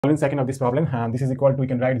Following second of this problem, and this is equal to, we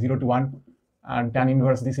can write 0 to 1, and tan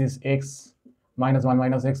inverse, this is x minus 1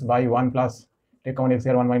 minus x by 1 plus, take common x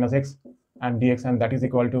here, 1 minus x, and dx, and that is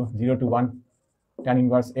equal to 0 to 1 tan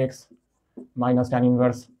inverse x minus tan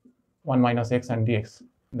inverse 1 minus x and dx,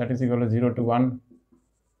 that is equal to 0 to 1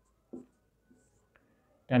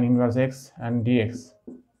 tan inverse x and dx,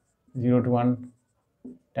 0 to 1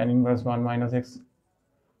 tan inverse 1 minus x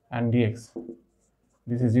and dx.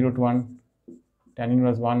 This is 0 to 1 tan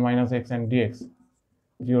inverse 1 minus x and dx,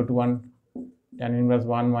 0 to 1 tan inverse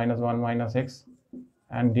 1 minus x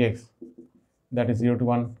and dx, that is 0 to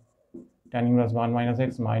 1 tan inverse 1 minus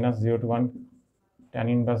x minus 0 to 1 tan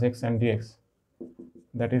inverse x and dx,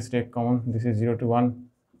 that is take common, this is 0 to 1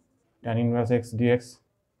 tan inverse x dx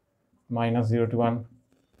minus 0 to 1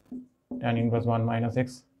 tan inverse 1 minus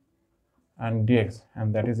x and dx,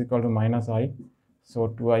 and that is equal to minus I, so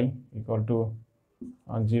 2i equal to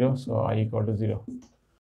 0, so I equal to 0.